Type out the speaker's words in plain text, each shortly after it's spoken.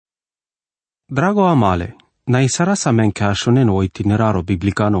Drago amale, na isara sa men ka shonen o itineraro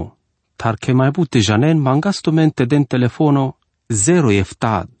biblicano, tar ke mai bute janen mangasto mente den telefono 0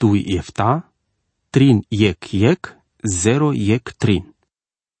 efta 2 efta, 3 yek 0 yek 3.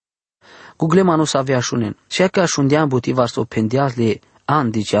 Google manus avea shonen, și că shundean buti varso pendias le an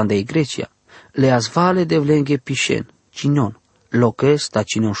dice andei Grecia, le azvale de vlenge pishen, cinon, loques ta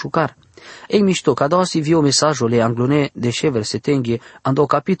cinon șucar. Ei mișto, ca doa si vio mesajul anglone de șever se tenghe, ando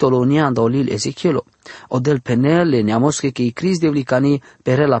capitolo unianda olil Ezechielo, o del penele neamosche che i cris de vlicani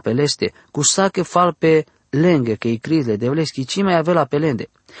perela peleste, cu sache fal pe lenghe che i cris le devleschi ci mai avea la pelende.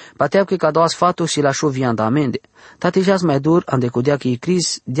 Pateau che ca doa sfatul si la șovianda amende, tatejas mai dur ande codea che i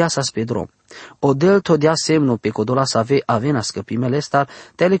cris deasas pe drom. O del to dea semno pe codola să avena scăpimele star,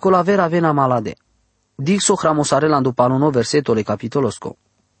 telecolavera avena malade. Dixo hramosarela ando palono versetole capitolosco.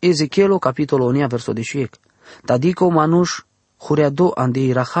 Ezechielo capitolo 1 verso 10. Tadico manuș hureado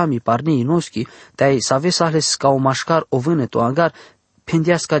andei rahami parni inoschi, tai save sahles ca o mașcar o vâneto angar,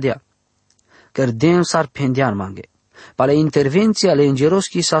 pendea scadea. Cărdem sar pendean mange. Pale intervenția le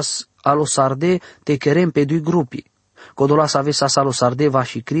îngeroschi sas alosarde te kerem pe dui grupi. Codola save sas alosarde va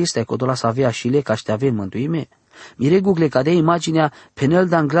și Criste, codola savea și le ca ște avem mântuime. Mire Google cadea imaginea penel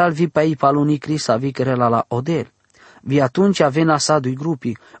d'anglal vi pai paloni Crista vi kerela la odel. Vi atunci avena sa dui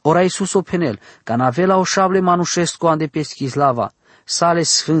grupi, ora Iisus o penel, ca n-avea o șable manușescu ande pe Schislava, sale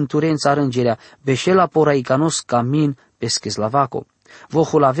sfânturența rângerea, beșela poraicanos camin pe Schislavaco.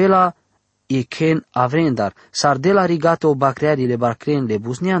 Vohul avela e ken avrendar, sardela rigate o bacrearile barcrenle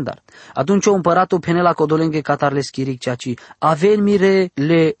buzneandar. Atunci o împărat o penela codolenghe catarle schiric ceaci, avel mire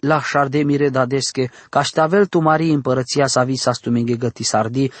le la șarde mire dadesche, ca ștavel tu mari împărăția sa visa stumenghe găti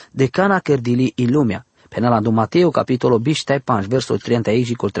sardi, de cana cărdili in lumea. Penala do Mateo, capitolo 25, verso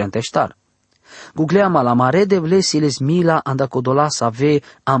 30 col 30 star. Gugleama la mare de vlesiles mila anda codola să ave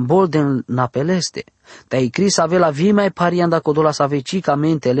ambolden na peleste. Tai Cris ave la vi mai pari anda codola să ave cica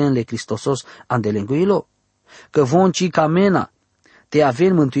mentelenle Cristosos andelenguilo. Că von cica mena te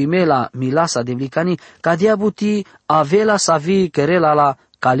aven mântuime la milasa de vlicani, ca diabuti avela să avi cărela la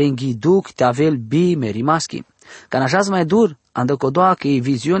calenghi duc te avel bi merimaschi. Ca n-așaz mai dur, anda codoa că e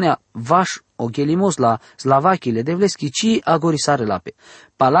viziunea vaș o ghelimos la Slavachile de vleschi ci agorisare lape.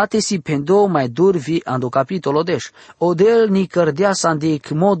 Palate si pendo mai dur vi ando capitolo deș. Odel ni cărdea sandic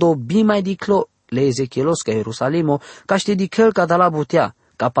modo bi mai diclo le Ezechielos ca Ierusalimo, ca ște dicel ca da la butea,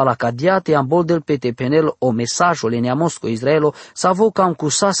 ca palacadiate amboldel pe tepenel o mesajul le neamosco Israelo, sa vo cam cu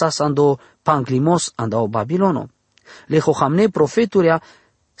sasa sando panglimos andao Babilono. Le hohamne profeturia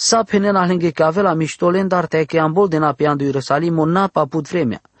sa penela lânghe că avea la miștolen, dar te că amboldena pe andu Ierusalimo n-a paput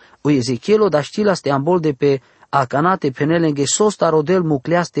vremea. O Ezechielo da știla ste ambolde pe acanate penelenghe sosta rodel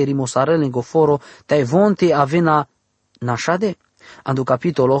mucleaste rimosarelenghe foro tai vonte avena nașade. Ando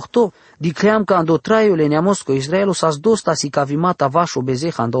capitolo 8, dicleam că ando traiule neamosco Israelo sas dosta si cavimata vașo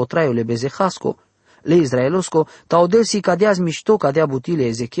bezeha ando traiule bezehasco, le Israelosco, ta odel si cadeaz mișto cadea butile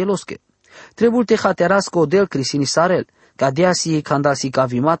Ezechielosche. Trebul te haterasco odel crisinisarel, cadea si canda si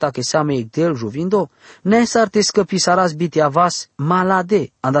cavimata che seame egdel juvindo, ne s-ar te scăpi saras bite avas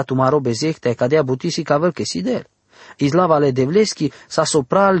malade, anda tu maro bezeh te cadea butisi cavel che sidel. Izlavale devleschi sa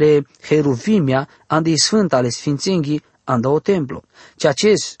soprale heruvimia andi sfânt ale sfințenghii anda o templo.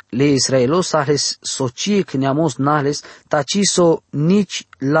 Ceaces le Israelos ales socic neamos nales taciso nici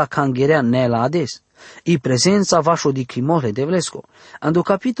la cangerea ne la ades. I prezența vașo di crimole devlesco. Ando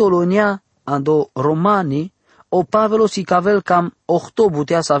capitolul nea ando romani o Pavelo si cavel cam 8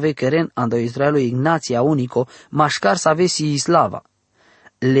 butea să ave keren ando Israelo Ignația unico, mașcar să ave si Islava.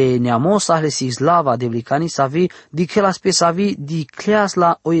 Le neamos ale si Islava de vlicani să avi dicelas pe să avi dicleas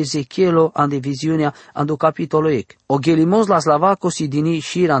la o Ezechielo ande viziunea ando capitolo ec. O gelimos la Slavaco si dini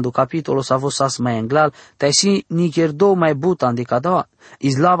șir ando capitolo să avosas mai englal, tai si nicherdo mai but ande cadaua.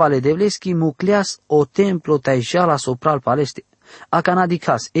 Islava le devleschi mucleas o templo tai jala sopral paleste.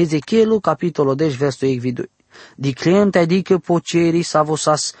 Acanadicas, Ezechielo capitolo 10 verso ec vidui. Dicleem te adică poceri sa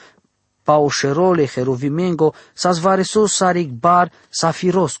vosas paușerole heruvimengo sas varesos saric bar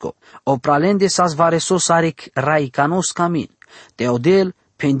safirosco, o pralende sas varesos saric raicanos camin, teodel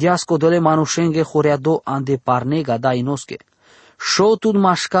pendiasco dole manușenge horeado ande parnega da inosche, șotud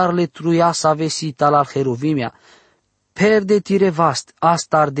mașcarle truia sa vesita la heruvimea, perde tire vast,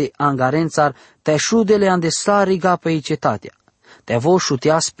 astar de angarențar, te șudele ande sariga pe cetatea, te vo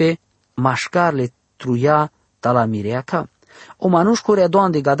șuteas pe mașcarle truia tala mireaca. O manuș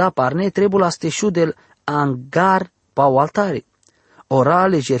coreadoan de gada parne trebuie să te șudel angar pau altare.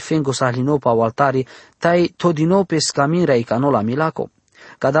 Orale jerfengo salino pau altare tai todino pe scamin raicano la milaco.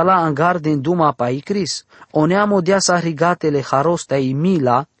 cada la angar din duma pa Cris. O neamo dea sa rigatele harosta i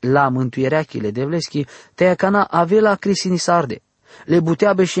mila la mântuirea chile de vleschi, te cana avela Crisini sarde. Le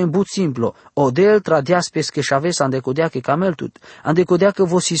butea beșe în but simplu, o del tradeas pesche șaves andecodea che cameltut, andecodea că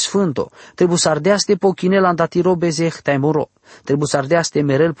vosi sfânto, trebuie să ardeaste pochinel andatiro bezeh taimoro, trebuie să ardeaste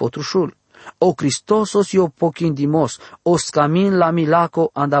merel potrușul. O Cristosos io pocindimos, o scamin la milaco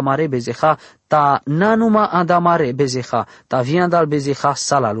andamare bezeha, ta nanuma andamare bezeha, ta viandal bezeha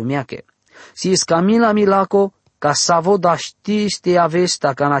sala lumiache. Si scamin la milaco, ca savo da știs te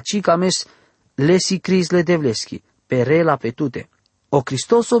avesta, ca nacica mes lesi cris le devleschi, perela petute. O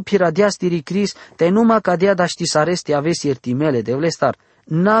Cristoso piradiastiri cris, te numa cadea da știs areste avesi iertimele devlestar,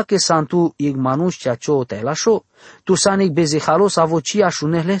 na che santu igmanus cea cio te lașo, tu sanic bezehalos avocia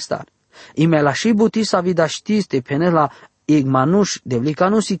șunelestar. Imelași buti sa vida știs te penela igmanuș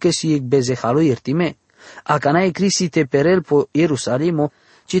devlicanusi că si ig bezehalo iertime. Acanae crisi te perel po Ierusalimo,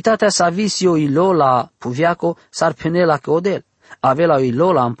 citatea sa visio ilo la puviaco sar penela că odel. Avela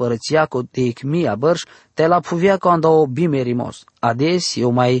ilo la împărățiaco de icmia bărș, te la puviaco andao bimerimos. Ades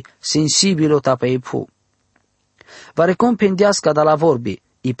eu mai sensibilo tapei pu. Va recompendiasca da la vorbi,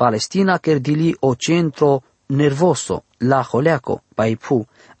 i Palestina cerdili o centro nervoso, la holeaco, paipu,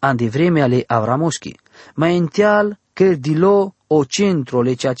 andi vremea le Avramoschi, mai ential cerdilo o centro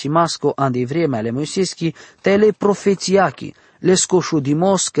le ceacimasco andi vremea le Moiseschi, te le profețiachi, le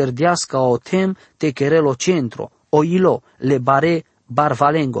scoșudimos cărdeasca o tem te cherelo centro, o ilo, le bare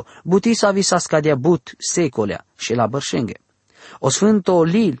barvalengo, butisa visa scadea but secolea și la bărșenghe. O sfânto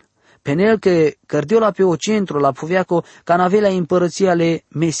lil, penel că cărdiola pe o centro la puviaco, ca n'avea împărăția le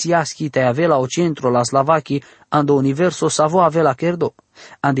mesiaschi, te avea o centro la slavachi, ando universo savo avea la kerdo.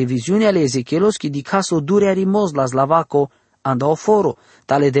 Ande viziunea le Ezechieloschi di caso dure rimos la slavaco, ando oforo,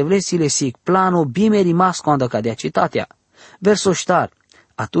 tale devlesile sic plano bime rimasco ando cadea citatea. Verso ștar,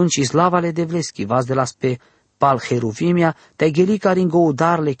 atunci slava le devleschi vas de las pe pal heruvimia, te gelica ringo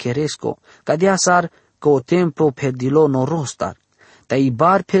darle cheresco, cadea sar că o templo perdilo norostar. Ta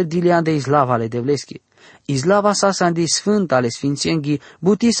ibar perdilean de izlava ale devleschi. Izlava sa sandi sfânt ale sfințienghi,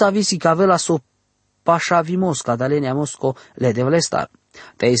 buti sa visi cavela so pașa vimos cadalenia mosco le devlestar.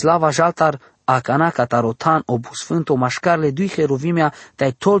 Ta izlava jaltar acana catarotan obu sfânto mașcarle dui heruvimea, ta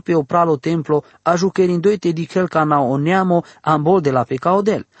tolpe o pralo templo, ajucherin doi te dichel ca na o neamo ambol de la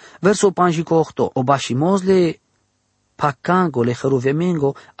pecaodel. Verso panjico ohto, obașimosle pacango le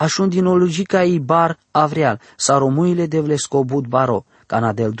heruvemengo, așundino logica ibar avreal, sa romuile devlesco bud baro,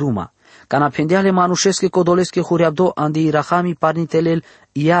 cana del duma. Cana pendeale manușesche codolesche huriabdo andi irahami parnitelel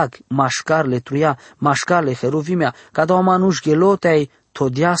iag, mașcarle truia, mașcarle heruvimea, cada o manuș gelotei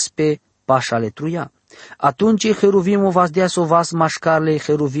todiaspe pașale truia. Atunci heruvimo vas deaso vas mașcarle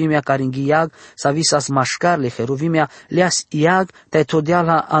heruvimea caringhi iag, sa visas mașcarle heruvimea, leas iag, te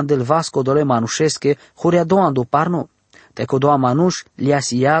todeala andel vas codole manușesche, huriabdo ando parno. Te codoa manuș, lias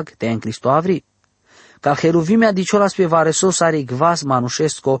iag, te în Cristo avri. Cal heruvimea diciolas pe varesos are gvas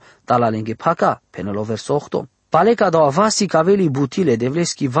manușesco, tala lenghe paca, penelo verso 8. Paleca doa vasi caveli butile de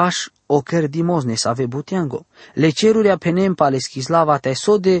vleschi vaș, o cărdimosne să ave butiango. Le cerurea penem paleschislava te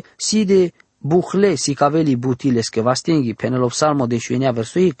sode, side buhle si caveli butiles che vastenghi, penelo psalmo de șuenea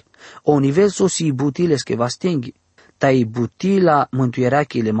versuic, o universo si butiles che vastenghi. Tai butila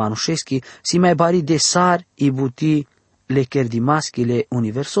mântuierachile manușeschi, si mai bari de sar i buti le kerdimaschile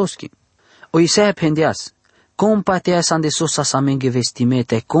universoschi. O Isaia pendeas, compateas andesosa sa menge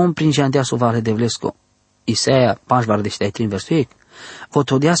vestimete, compringeandeas o vale de vlesco. Isaia 5:23 versuic.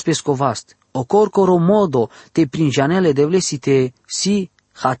 Votodias pescovast, o corcoro modo te prinjanele de vlesite si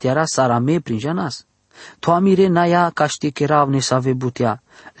hatiara sarame prinjanas. To amire naia caște cherav ne save butea,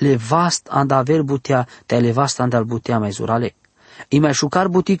 le vast andaver butea, te le vast andal butea mai zurale. I mai șucar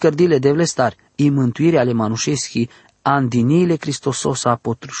butii cărdile de vlestar, i mântuire ale manușeschi, andinile Cristososa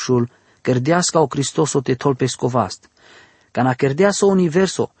potrușul, cărdeasca o Cristoso te tol pescovast. Cana cărdeasă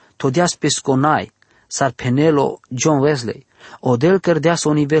universo, todias pesconai, sar penelo John Wesley, odel cărdeasă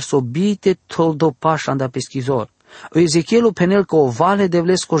universo bite tol do paș anda peschizor. O Ezechielu penel că o vale de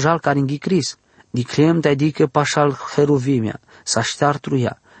vlesco jal caringhi Cris, diclem te adică pașal heruvimea, sa ștar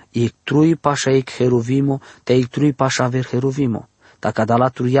truia, ic trui pașa ic heruvimo, te ic trui pașa ver heruvimo, ta cadala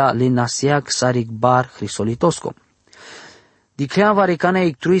truia le nasiag saric bar hrisolitosco. Diclean varecana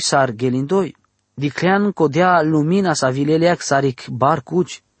ic trui sar gelindoi, diclean codea lumina sa vileleac saric bar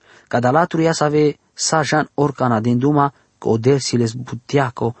cuci, cadala truia sa ave sa jan orcana din duma, că odel siles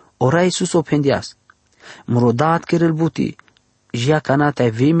butiaco, ora Iisus o pendias. Mrodat kerel buti, jia cana te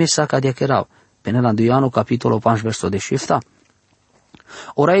vime sa cadea kerau, până la 2 Ioanu capitolul 5 versul de 7.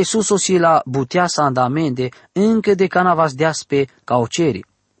 Ora Iisus o si la butea sa andamende, încă de cana vas deaspe ca o ceri.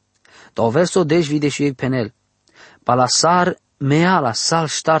 To verso 10 vide și ek penel. Palasar meala sal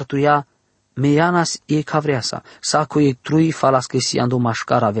startuia meanas e kavreasa. Sako ek trui falas que si ando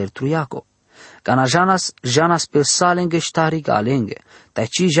mașcara ver truiaco. Cana janas pel salenge stariga alenge. Ta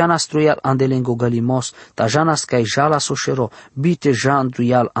ci janas truial andelengo galimos. Ta janas cai jala soșero. Bite jan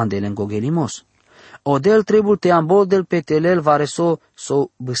truial andelengo galimos. Odel trebul te amboldel pe telel vareso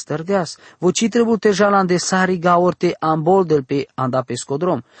so băstărdeas. Voci trebul te jal ande sariga orte amboldel pe anda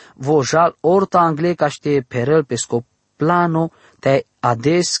pescodrom. Vo jal orta angle caște perel pesco plano te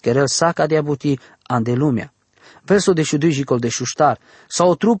ades kerel saca de abuti ande lumea. Verso de șudui jicol de șuștar.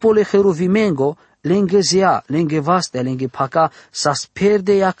 Sau trupole heruvimengo lenge zea, lenge vaste, lenge paca sa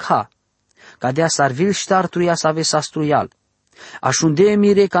sperde iaca. Cadea sarvil ștar truia sa ve sa struial. Așunde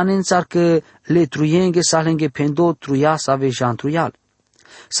mire ca nențar că le truienge sa lenge pendo truia sa ve jan truial.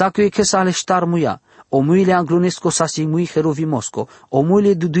 Sa că e că sa le ștar muia. O muile anglunesco sa si mui heruvimosco, o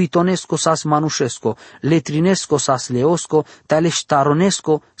muile duduitonesco sa manușesco, le trinesco sa leosco, ta le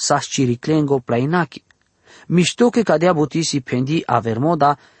ștaronesco sa ciriclengo plainachi. Mișto că cadea butisi pendi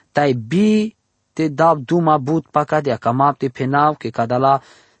avermoda, tai bi te dab duma but pacadea, camap te penau că cadala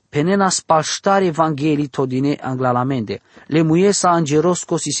penena spalștar evanghelii todine anglalamende. Le muiesa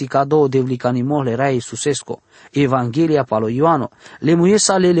angerosco sisicado devlicanimo le rai Iisusesco, Evanghelia palo Ioano. Le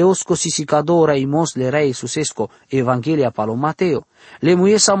muiesa leleosco sisicado raimos le rai Iisusesco, Evanghelia palo Mateo. Le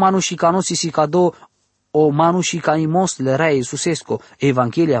muiesa manușicano sisicado o manușicanimos le rai Iisusesco,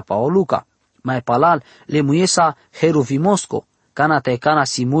 Evanghelia palo Luca. Mai palal le muiesa heruvimosco, cana te cana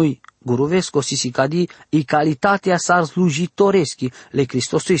simui guruvesco sisicadi i calitatea sar slujitoreschi le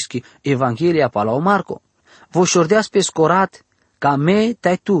cristoseschi, Evanghelia pala Marco. Vo șordeas pe scorat, ca me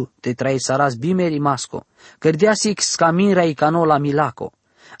tai tu te trai saras bimeri masco, cărdeas ix camin raicano la milaco.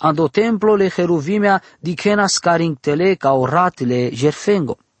 Ando templo le heruvimea dicena scaringtele ca orat le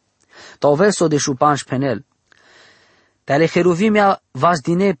jerfengo. Tau verso de șupanș penel. Tale heruvimea vas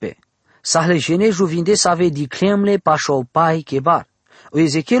dinepe, sahle jene juvinde să ave diclemle pașopai chebar. O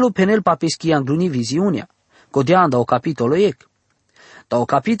Ezechielu penel pa peschi angluni viziunea. Codeanda o capitolo ec. Da o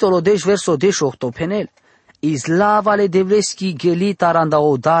capitolo deci verso deci octo penel. Islavale devleschi gelita randa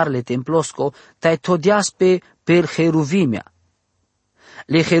odarle templosco, tai todias per heruvimea.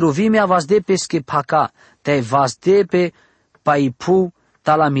 Le heruvimea vas de pesche paca, tai vas de pe paipu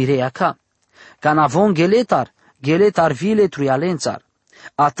tala mireaca. Canavon geletar vile truialențar.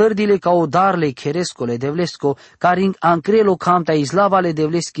 Atărdile ca odarle cherescole devlesco, caring ancrelo camta islavale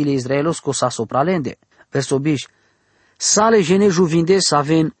devleschile israelosco sa sopralende. Verso biș. Sale jene juvinde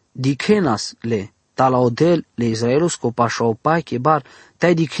saven dicenas le, tala odel le israelosco pașa opai chebar,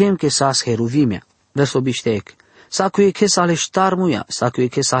 tai dicem che sas heruvimea. Verso biștec. Sa cu e che sale ștar muia, sa cu e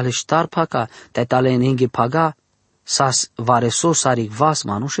che sale ștar paca, tai tale enenghe paga, sas vareso saric vas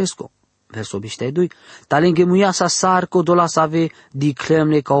manușesco. Verso biștedui, talenghe muia sa sarco dola să ave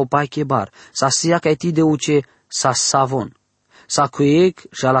diclemne ca o pai chebar, sa sia ca ti de uce sa savon, sa cuiec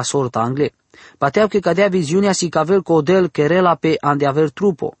jala sorta angle. Pateau că cadea viziunea si cavel codel kerela pe ande aver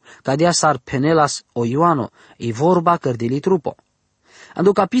trupo, cadea sar penelas o Ioano, e vorba cărdeli trupo.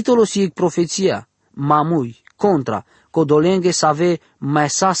 Ando capitolo si profeția, mamui, contra, codolenghe să ave mai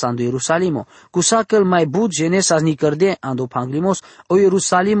sas ando Ierusalimo, cu sacăl mai bud genesas nicărde ando panglimos, o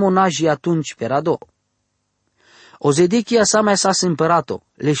Ierusalimo naji atunci perado. O Zedechia sa mai sas împărato,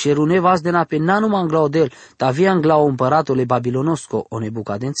 le șerune vas de na pe nanum anglaodel, ta avea anglao împărato le babilonosco o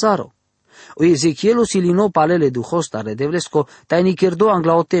Nebucadențaro. O Ezechielu silino palele duhostare devlesco, ta nicărdo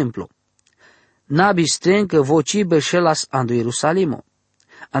anglao templo. Nabi strencă voci beșelas ando Ierusalimo.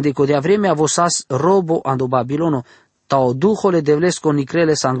 Ande codea vremea vosas robo ando Babilono, tao duhole devlesco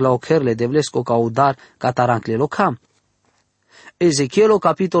nicrele sanglaocherle devlesco ca udar catarancle locam. Ezechielo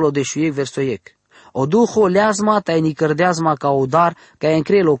capitolo de șuiec versoiec. O duho leazma ta nicărdeazma ca udar ca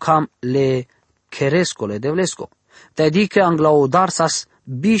encre locam le cherescole devlesco. Ta dică anglaudar sas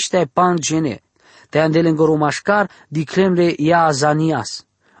biște pan gene. Ta andelengorumașcar diclemle ia azanias.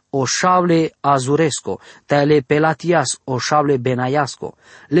 O șable azuresco, ta le pelatias, o șable benaiasco,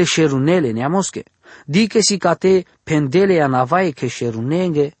 le șerunele neamosche. Dică si ca te pendele anavae că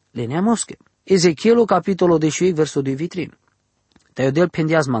șerunenge le neamosche. Ezechielu capitolo de șuiec verso de vitrin. Ta iodel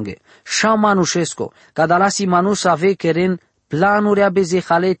pendiaz mange. Șa manușesco, ca dalasi manus ave keren planuri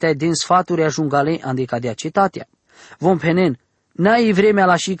abezehale ta din sfaturi ajungale andecadea cetatea. Vom penen, n-ai vremea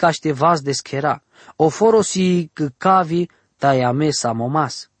la și ca ște vas deschera, o forosi cavi ta mesa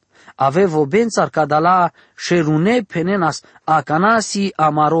momas. Ave vobențar ca dala șerune penenas acanasi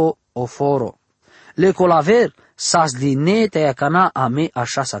amaro oforo. Le colaver sas line te acana ame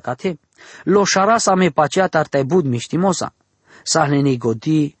așa sacate. Lo șaras ame paceat ar tai bud miștimosa. Sahleni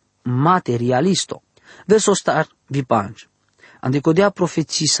godi materialisto. Verso star vi pange. Andecodea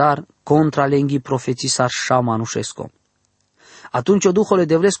profețisar contra lenghi profețisar șamanușesco. Atunci o duhole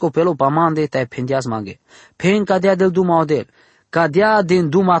devresco pelo pamande tai pendiaz mange. Pen cadea del duma odel. Cadea din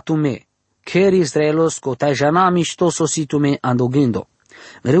duma tume. Ker Israelosco tai jana mișto sositume andogândo.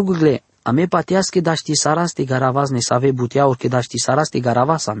 Reugle, ame patiasche daști saraste garavaz ne save buteaur că daști saraste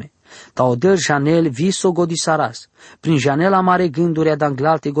garavas ame. Ta odel janel viso godisaras. Prin janela mare gândurea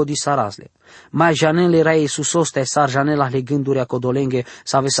danglalte godisarazle. Mai janel era Iisusos tai sar janela le gândurea codolenge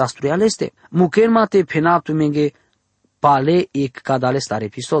save sastruialeste. Muken mate penaptu menge pale ec cadale stare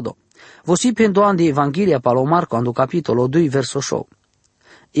episodo. Vosi pendoan de Evanghelia palo Marco ando capitolo 2 verso 8.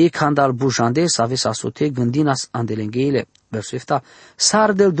 Ec handal bujande save sasote gândinas andelengheile. Verso 7.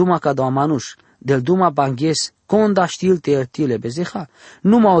 Sar del duma ca doamanuș, del duma banghes, conda știl te ertile bezeha,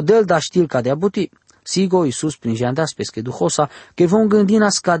 numai o del da știl ca de-a buti. Sigo Iisus prin jandeas pesche duhosa, că vom gândina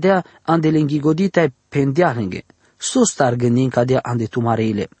scadea andelenghi godita pendea lânghe. Sus tar gândin ca de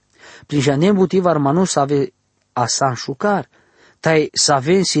andetumareile. Prin jandem buti var manuș save asan șucar, tai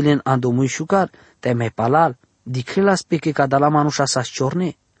saven silen andomui șucar, tai mai palal, dicrelas pe că cada la manușa sa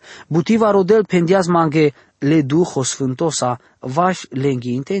ciorne. Butiva rodel pendiaz mange le duho sfântosa vaș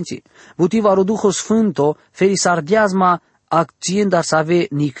lenghi intenții. Butiva ro duho sfânto ferisardiazma acțienda să ave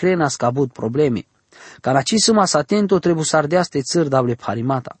nicrena scabut probleme. Caracisima s atento trebuie să ardeaste țăr dable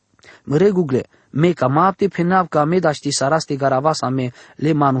parimata. Mregugle, me ca mapte penav ca me da ști saraste garavasa me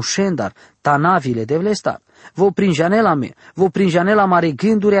le manușendar, tanavile de vlestar. Vo prin janela mare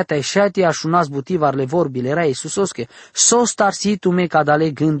gândurea te șati așunas butivar le vorbile ra Iisusosche, sos tarsitu me ca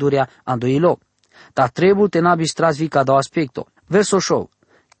dale gândurea andoilo. Ta trebul te nabistras vi ca da aspecto. Verso show.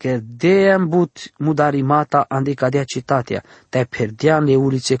 Că deam but mudarimata ande cadea cetatea, te perdean le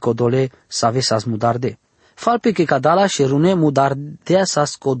ulițe codole să ave să mudarde. Falpe că cadala șerune mudardea să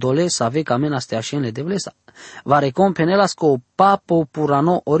scodole să ave camena steașenle de vlesa. Va recompenelas co papo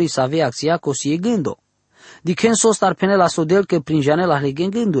purano ori să ave axia co si e gândo. Dicen sos tar penela sodel că prin janela legen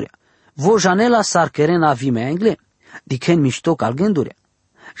gândurea. Vo janela sar kerena vimea engle. Dicen miștoc al gândurea.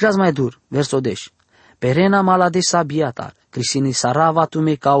 Jaz mai dur, verso 10. Perena malade sabiatar, crisini sarava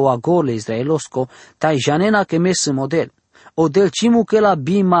tume ca o agole israelosco, tai janena că mes model. Odel cimu că la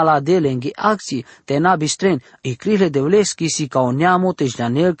bi maladele enghe acții, te nabistren, e crile de vleschi si ca o neamo te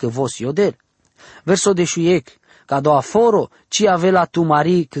janel că vos iodel. Verso de șuiec, ca doa foro, ci ave la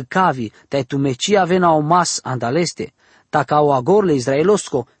tumari că cavi, tai tume ci ave na o mas andaleste, ta ca o agorle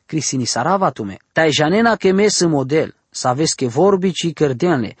israelosco, crisini sarava tume, tai janena că mes model. Să vezi că vorbi ci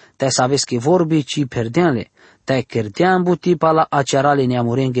cărdeanle, te să vezi că vorbi ci perdeanle, te cărdean butipa la acerale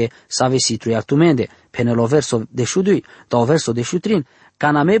neamurenghe să vezi situia tumende, penelo verso de șudui, o verso de șutrin,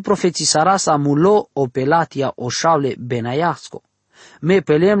 caname profețisara sa mulo o pelatia o șaule benaiasco. Me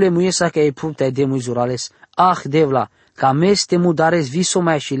pelemle muiesa că ai pupte de muizurales, devla, ca meste mudares viso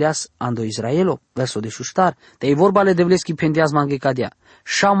mai așileas ando Israelo, verso de șuștar, te-i vorbale de vleschi pendeaz manghe cadea,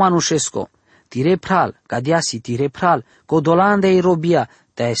 șamanușesco, tire pral, cadiasi tire pral, codolanda e robia,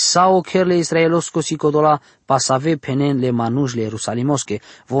 te sao kerle israelosco si codola, pasave penen le manușle Ierusalimosche,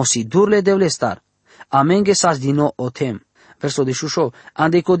 von si durle de vlestar. Amenge sas dino otem. Verso de șușo,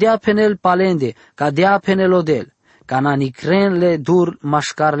 ande codea penel palende, cadea penel odel, cana nicren le dur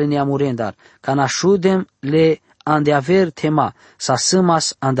mașcarle neamurendar, cana șudem le ande aver tema, sa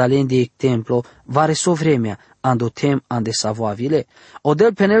sâmas andalende ec templo, vare so vremea, andotem ande savoavile.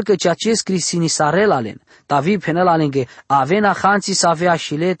 Odel penel că ceea ce scris sinisarel alen, tavi penel alenge, avena hanții să avea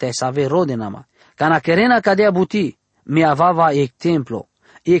șilete, să avea rodenama. Cana kerena cadea buti, mi avava ec templo,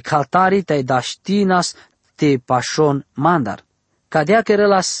 ec altari te daștinas te pașon mandar. Cadea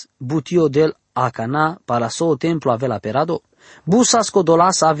kerelas buti odel acana, palaso o templo avea la perado. Busas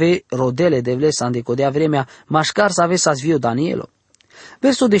codolas ave rodele de vles ande codea vremea, mașcar să ave să zvio Danielo.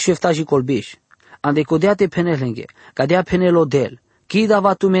 Verso de șeftaji colbiș, ande codea te penelenge, cadea penelodel,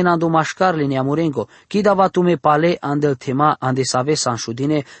 chidava tu menando mașcarle neamurengo, chidava tu me pale andel tema ande să ave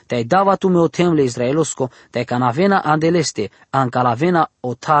sanșudine, te-ai dava tu me o temle israelosco, te-ai canavena andeleste, ancalavena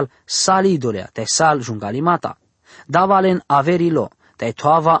o tal salidolea, te sal jungalimata. Davalen averilo, te-ai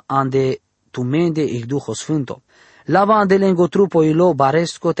toava ande tu mende ec duho sfânto. Lava andelengo trupo ilo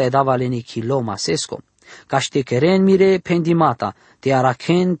baresco te dava leni kilo masesco. Caște keren mire pendimata, te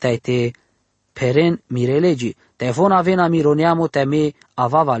araken te peren mire legi, te von avena mironeamo te me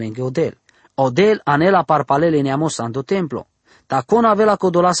avava lenge odel. Odel anela parpalele neamos ando templo. Ta con avela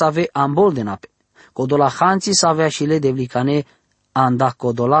codola să ave ambol de nape. Codola hanții să avea și le de vlicane, anda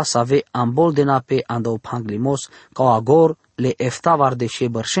codola să ave ambol de nape ando panglimos, ca agor le efta vardeșe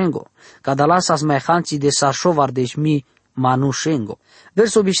bărșengo, ca da lasas mai hanții de sarșo vardeș mi manushengo.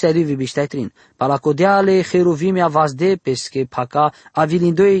 Verso bishtairi bishtaitrin. Palacodeale heruvimea vazde pesche paca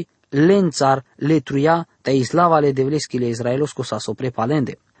avilindoi lențar letruia ta islavale devleskile Izraelosko sa sopre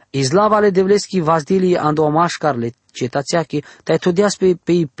palende. Islavale devleski vazdili ando amașcarle cetațiachi ta etodias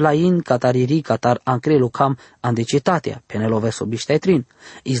pe plain catariri catar ancrelo cam ande cetatea penelo verso bishtaitrin.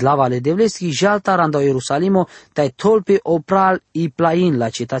 Islavale devleski jaltar ando Ierusalimo ta tolpe opral i plain la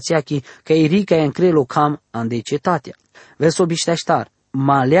cetațiachi ca irica ancrelo cam ande cetatea. Verso bishtaishtar.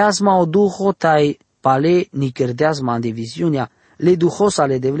 Maleazma o duho tai pale nikerdeazma ande viziunea le duhos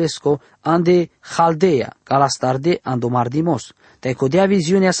ale devlesko ande Chaldea, calastarde ando mardimos. Tai codea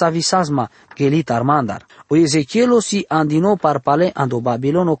viziunea sa visazma gelit armandar. O Ezechielo si andino parpale ando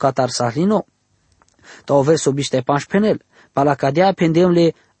Babilono catar sahlino. Ta o verso biste panș penel. Pala cadea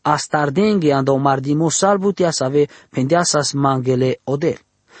pendemle astardenge ando mardimos salbutia save pendea sas mangele odel.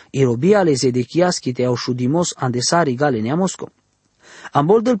 Irobia le Zedechias chite au șudimos ande sari gale neamosco.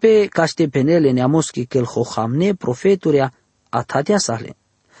 Amboldul pe caște penele neamoschi kel hohamne profeturea atatea sale.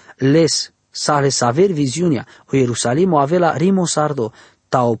 Les sale saver viziunea, o Ierusalimo avela rimosardo,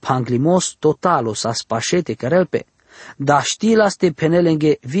 tao panglimos totalos as pașete cărelpe. Da știlaste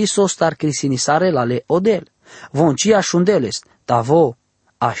penelenge visostar crisinisare la le odel. Voncia șundeles, tavo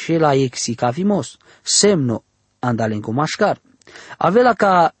așela exicavimos, semno andalengo mașcar. Avela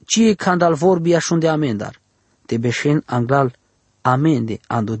ca cie candal vorbi așunde amendar. Te beșen anglal amende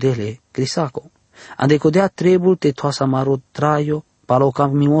andodele crisaco. Ande codea trebul te toasa maro traio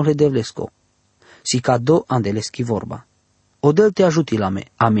palocam mimole devlesco. Si cado andeleschi vorba. Odel te ajuti la me.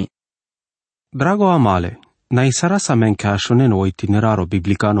 Amin. Drago amale, na isarasa men ca ashonen o itineraro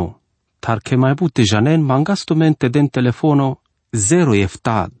biblicano, tar che mai bute janen mangastumente den telefono 0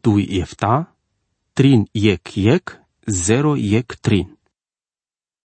 efta 2 efta, 3 yek 0 yek 3.